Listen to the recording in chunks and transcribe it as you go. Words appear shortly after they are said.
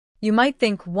You might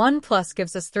think 1 plus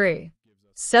gives us 3.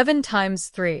 7 times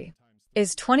 3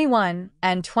 is 21,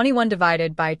 and 21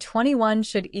 divided by 21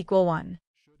 should equal 1.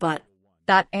 But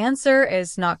that answer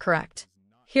is not correct.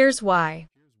 Here's why.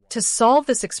 To solve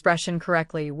this expression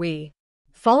correctly, we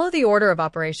follow the order of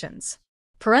operations.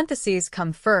 Parentheses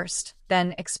come first,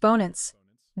 then exponents,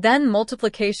 then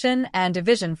multiplication and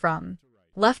division from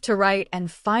left to right, and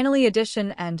finally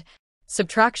addition and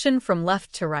subtraction from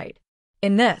left to right.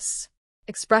 In this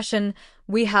expression,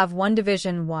 we have one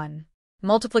division, one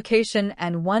multiplication,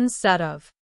 and one set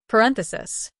of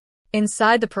parentheses.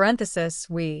 Inside the parenthesis,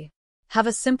 we have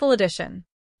a simple addition.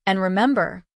 And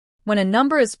remember, when a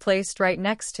number is placed right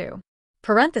next to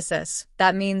parenthesis,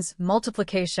 that means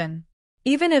multiplication,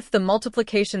 even if the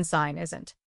multiplication sign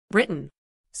isn't written.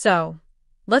 So,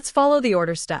 let's follow the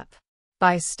order step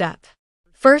by step.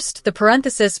 First, the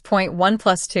parenthesis point 1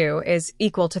 plus 2 is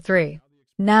equal to 3.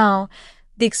 Now,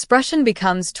 the expression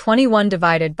becomes 21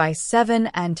 divided by 7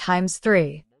 and times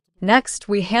 3. Next,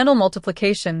 we handle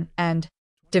multiplication and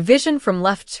division from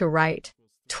left to right.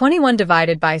 21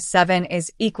 divided by 7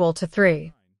 is equal to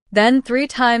 3. Then 3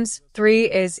 times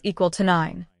 3 is equal to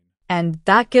 9. And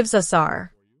that gives us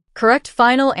our correct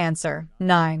final answer,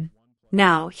 9.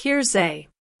 Now, here's a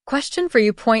question for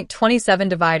you. 27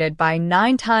 divided by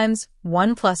 9 times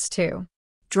 1 plus 2.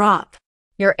 Drop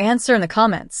your answer in the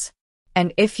comments.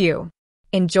 And if you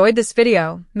enjoyed this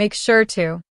video, make sure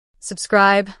to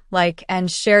subscribe, like,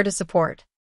 and share to support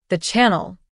the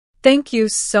channel. Thank you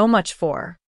so much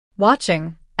for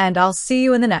watching, and I'll see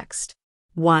you in the next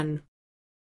one.